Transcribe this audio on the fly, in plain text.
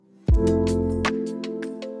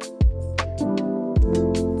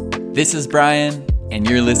This is Brian, and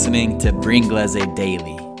you're listening to Bringlese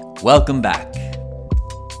Daily. Welcome back.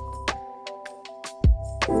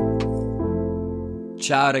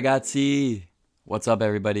 Ciao ragazzi! What's up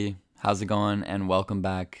everybody? How's it going? And welcome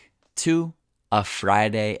back to a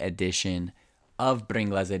Friday edition of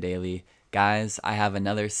Bringlese Daily. Guys, I have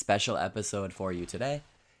another special episode for you today.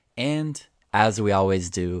 And as we always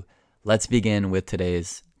do, let's begin with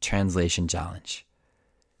today's translation challenge.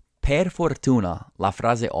 Per fortuna, la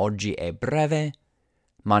frase oggi è breve,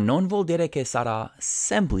 ma non vuol dire che sarà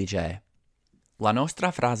semplice. La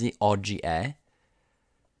nostra frase oggi è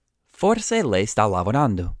forse lei sta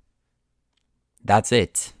lavorando. That's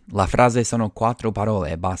it. La frase sono 4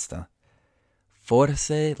 parole e basta.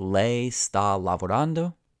 Forse lei sta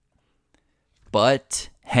lavorando.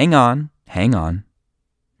 But, hang on.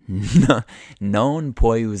 Non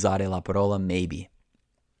puoi usare la parola maybe.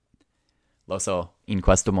 Lo so, in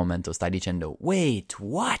questo momento stai dicendo, wait,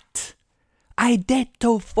 what? Hai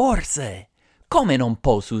detto forse. Come non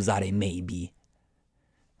posso usare maybe?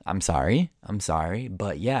 I'm sorry,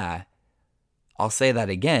 but yeah, I'll say that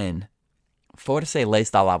again. Forse lei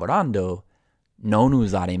sta lavorando, non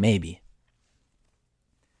usare maybe.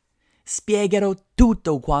 Spiegherò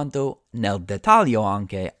tutto quanto nel dettaglio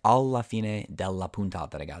anche alla fine della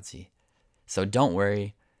puntata, ragazzi. So don't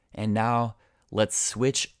worry. And now, let's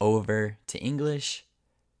switch over to English.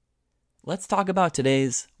 Let's talk about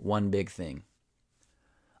today's one big thing.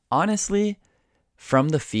 Honestly, from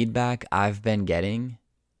the feedback I've been getting,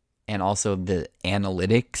 and also the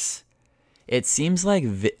analytics, it seems like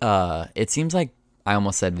I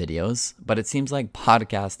almost said videos, but it seems like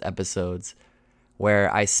podcast episodes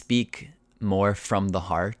where I speak more from the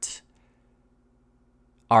heart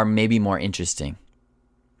are maybe more interesting.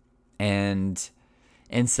 And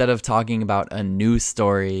instead of talking about a news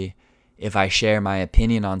story, if I share my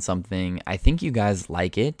opinion on something, I think you guys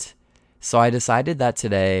like it. So I decided that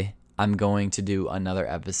today I'm going to do another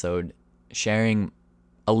episode sharing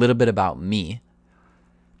a little bit about me.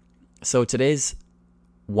 So today's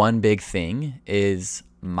one big thing is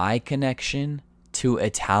my connection to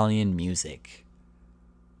Italian music.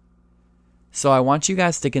 So I want you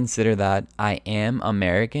guys to consider that I am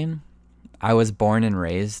American. I was born and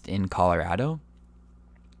raised in Colorado.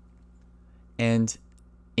 And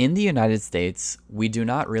in the United States, we do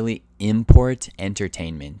not really import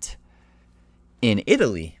entertainment. In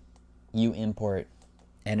Italy, you import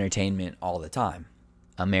entertainment all the time.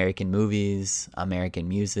 American movies, American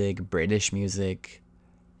music, British music,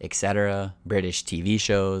 etc., British TV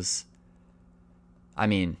shows. I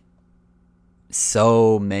mean,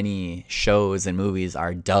 so many shows and movies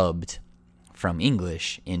are dubbed from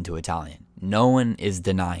English into Italian. No one is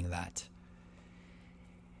denying that.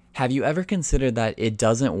 Have you ever considered that it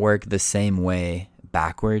doesn't work the same way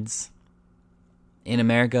backwards? In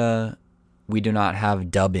America, we do not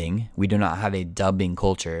have dubbing. We do not have a dubbing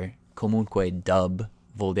culture. Comunque dub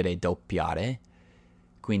vuol dire doppiare.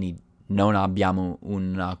 Quindi non abbiamo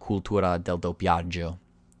una cultura del doppiaggio.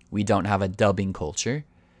 We don't have a dubbing culture.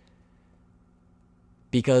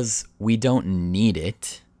 Because we don't need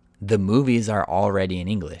it. The movies are already in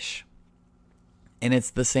English. And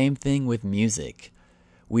it's the same thing with music.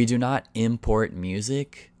 We do not import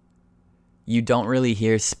music. You don't really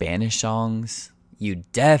hear Spanish songs. You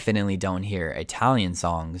definitely don't hear Italian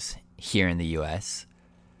songs here in the US.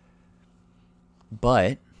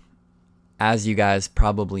 But, as you guys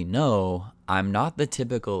probably know, I'm not the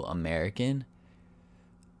typical American.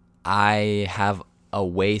 I have a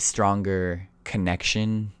way stronger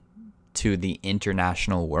connection to the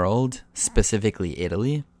international world, specifically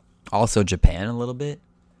Italy, also Japan a little bit.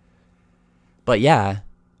 But yeah,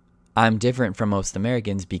 I'm different from most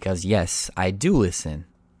Americans because yes, I do listen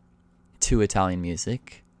to Italian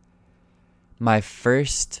music. The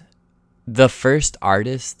first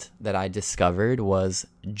artist that I discovered was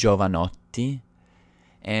Jovanotti,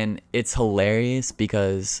 and it's hilarious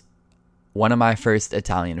because one of my first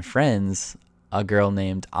Italian friends, a girl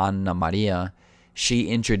named Anna Maria, she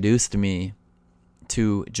introduced me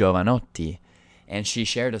to Jovanotti, and she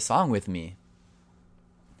shared a song with me.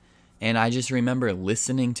 And I just remember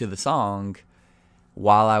listening to the song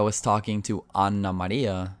while I was talking to Anna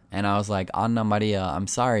Maria, and I was like, Anna Maria, I'm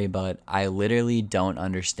sorry, but I literally don't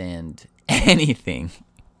understand anything.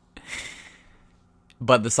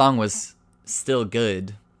 But the song was still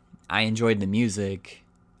good. I enjoyed the music.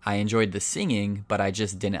 I enjoyed the singing, but I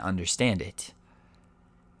just didn't understand it.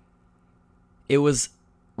 It was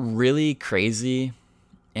really crazy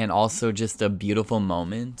and also just a beautiful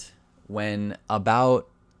moment when about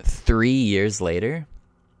 3 years later,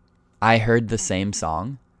 I heard the same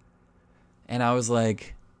song and I was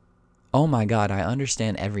like, oh my God, I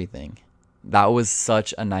understand everything. That was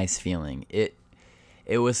such a nice feeling. It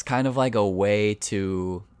was kind of like a way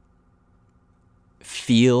to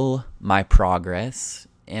feel my progress.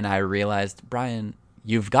 And I realized, Brian,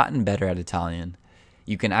 you've gotten better at Italian.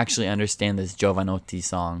 You can actually understand this Giovanotti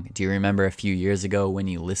song. Do you remember a few years ago when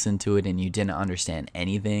you listened to it and you didn't understand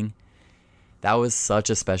anything? That was such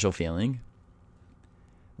a special feeling.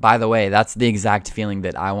 By the way, that's the exact feeling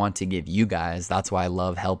that I want to give you guys. That's why I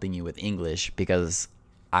love helping you with English, because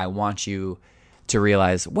I want you to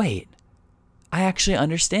realize, wait, I actually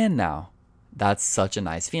understand now. That's such a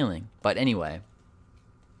nice feeling. But anyway,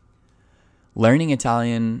 learning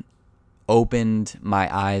Italian opened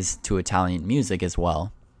my eyes to Italian music as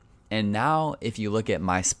well. And now, if you look at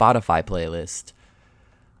my Spotify playlist,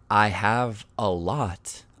 I have a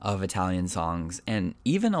lot of Italian songs and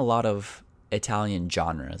even a lot of Italian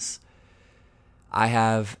genres. I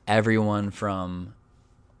have everyone from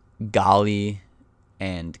Gali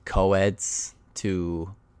and Coeds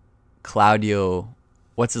to Claudio,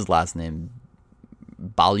 what's his last name?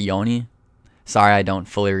 Baglioni? Sorry, I don't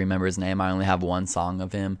fully remember his name. I only have one song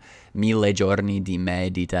of him. Mille giorni di me,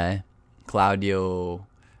 di te. Claudio,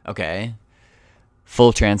 okay.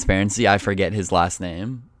 Full transparency, I forget his last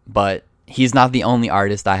name. But he's not the only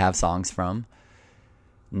artist I have songs from.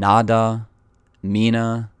 Nada,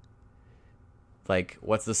 Mina, like,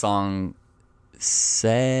 what's the song?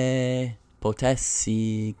 Se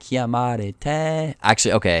potessi chiamare te.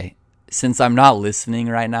 Actually, okay, since I'm not listening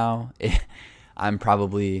right now,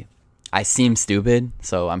 I seem stupid,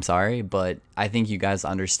 so I'm sorry, but I think you guys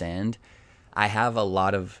understand. I have a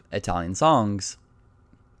lot of Italian songs.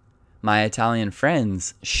 My Italian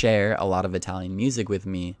friends share a lot of Italian music with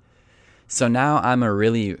me. So now I'm a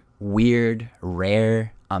really weird,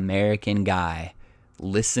 rare American guy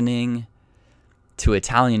listening to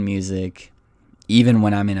Italian music even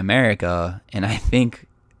when I'm in America. And I think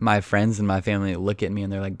my friends and my family look at me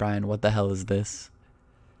and they're like, Brian, what the hell is this?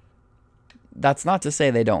 That's not to say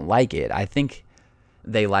they don't like it. I think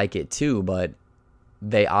they like it too, but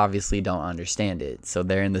they obviously don't understand it. So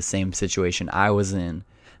they're in the same situation I was in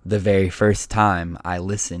the very first time I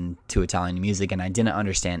listened to Italian music and I didn't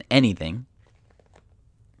understand anything.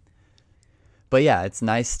 But yeah, it's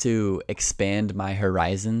nice to expand my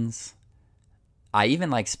horizons. I even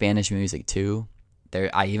like Spanish music too.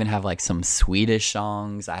 I even have like some Swedish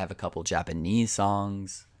songs. I have a couple Japanese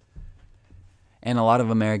songs. And a lot of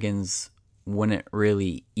Americans wouldn't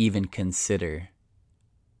really even consider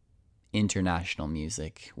international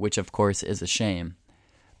music, which of course is a shame.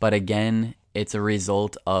 But again, it's a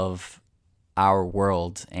result of our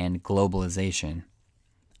world and globalization.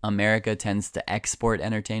 America tends to export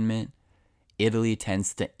entertainment. Italy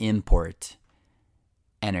tends to import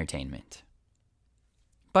entertainment.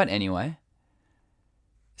 But anyway,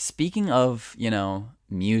 speaking of,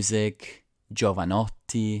 music,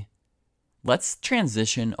 Giovanotti, let's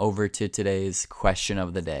transition over to today's question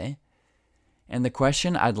of the day. And the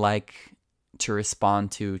question I'd like to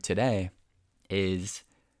respond to today is,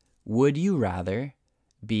 would you rather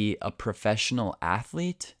be a professional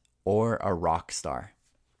athlete or a rock star?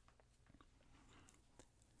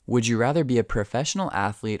 Would you rather be a professional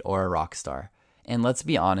athlete or a rock star? And let's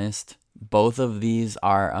be honest, both of these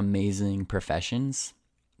are amazing professions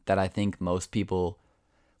that I think most people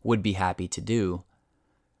would be happy to do.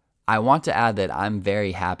 I want to add that I'm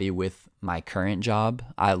very happy with my current job.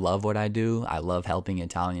 I love what I do. I love helping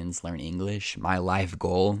Italians learn English. My life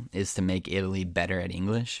goal is to make Italy better at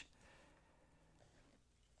English.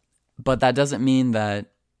 But that doesn't mean that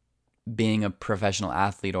being a professional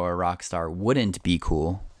athlete or a rock star wouldn't be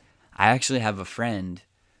cool. I actually have a friend.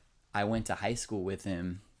 I went to high school with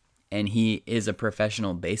him, and he is a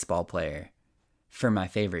professional baseball player for my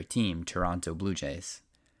favorite team, Toronto Blue Jays.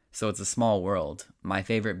 So it's a small world. My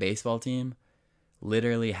favorite baseball team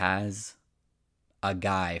literally has a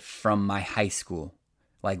guy from my high school.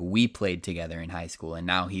 Like, we played together in high school, and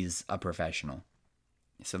now he's a professional.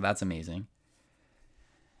 So that's amazing.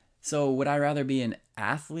 So would I rather be an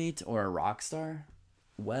athlete or a rock star?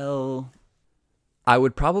 Well, I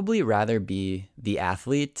would probably rather be the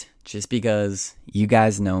athlete, just because you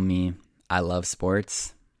guys know me. I love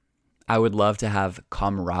sports. I would love to have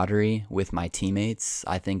camaraderie with my teammates.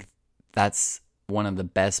 I think that's one of the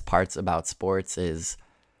best parts about sports is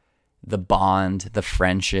the bond, the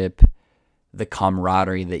friendship, the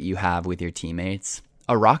camaraderie that you have with your teammates.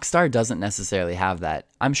 A rock star doesn't necessarily have that.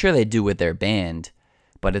 I'm sure they do with their band,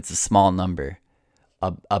 but it's a small number.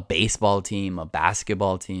 A baseball team, a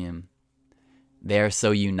basketball team, they're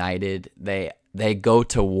so united. They go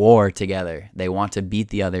to war together. They want to beat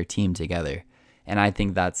the other team together. And I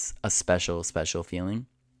think that's a special, special feeling.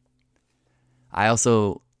 I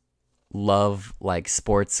also love like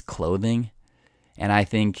sports clothing, and I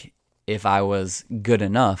think if I was good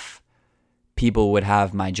enough, people would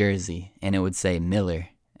have my jersey and it would say Miller,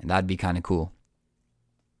 and that'd be kind of cool.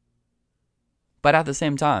 But at the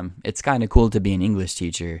same time, it's kind of cool to be an English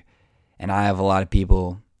teacher, and I have a lot of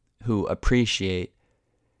people who appreciate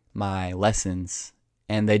my lessons,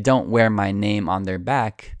 and they don't wear my name on their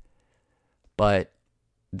back, but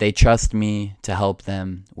they trust me to help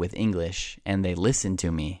them with English, and they listen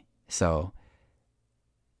to me. So,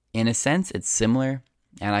 in a sense, it's similar,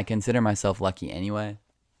 and I consider myself lucky anyway.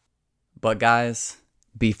 But guys,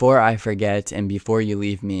 before I forget and before you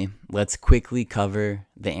leave me, let's quickly cover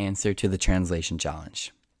the answer to the translation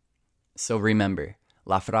challenge. So remember,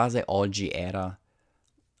 la frase oggi era: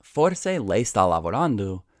 forse lei sta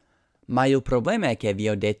lavorando, ma il problema è che vi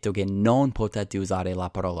ho detto che non potete usare la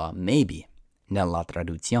parola maybe nella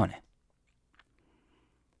traduzione.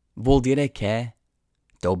 Vuol dire che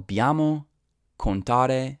dobbiamo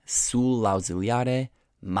contare sull'ausiliare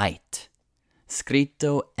might,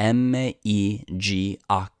 scritto M-I-G-H-T.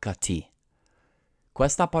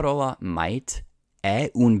 Questa parola might è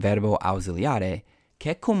un verbo ausiliare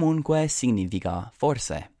che comunque significa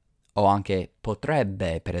forse, o anche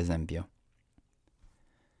potrebbe, per esempio.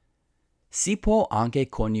 Si può anche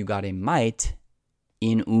coniugare might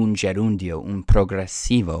in un gerundio, un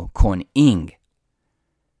progressivo, con ing.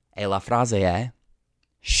 E la frase è: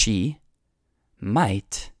 she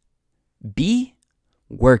might be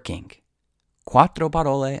working. 4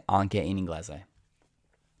 parole anche in inglese.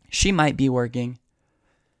 She might be working.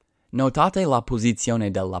 Notate la posizione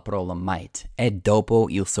della parola might è dopo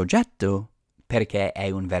il soggetto perché è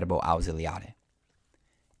un verbo ausiliare.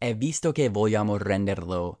 E visto che vogliamo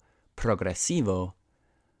renderlo progressivo,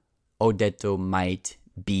 ho detto might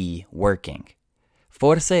be working.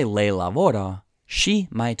 Forse lei lavora, she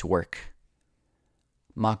might work.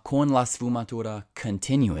 Ma con la sfumatura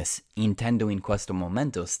continuous, intendo in questo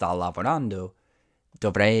momento sta lavorando,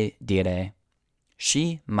 dovrei dire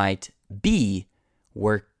she might be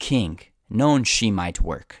working, non she might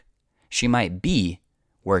work. She might be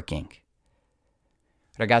working.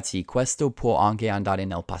 Ragazzi, questo può anche andare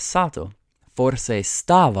nel passato. Forse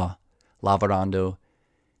stava lavorando.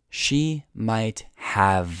 She might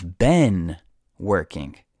have been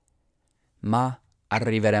working. Ma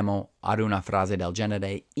arriveremo ad una frase del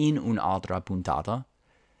genere in un'altra puntata.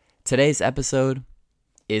 Today's episode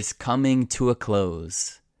is coming to a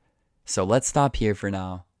close. So let's stop here for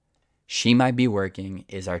now. She might be working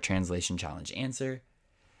is our translation challenge answer.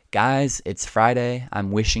 Guys, it's Friday.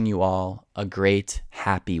 I'm wishing you all a great,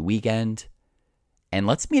 happy weekend. And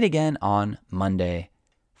let's meet again on Monday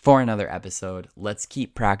for another episode. Let's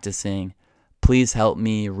keep practicing. Please help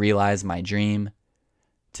me realize my dream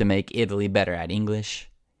to make Italy better at English.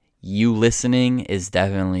 You listening is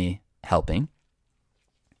definitely helping.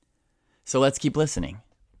 So let's keep listening.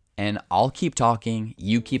 And I'll keep talking.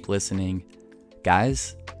 You keep listening.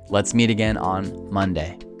 Guys, let's meet again on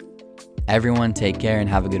Monday. Everyone take care and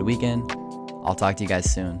have a good weekend. I'll talk to you guys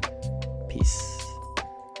soon. Peace.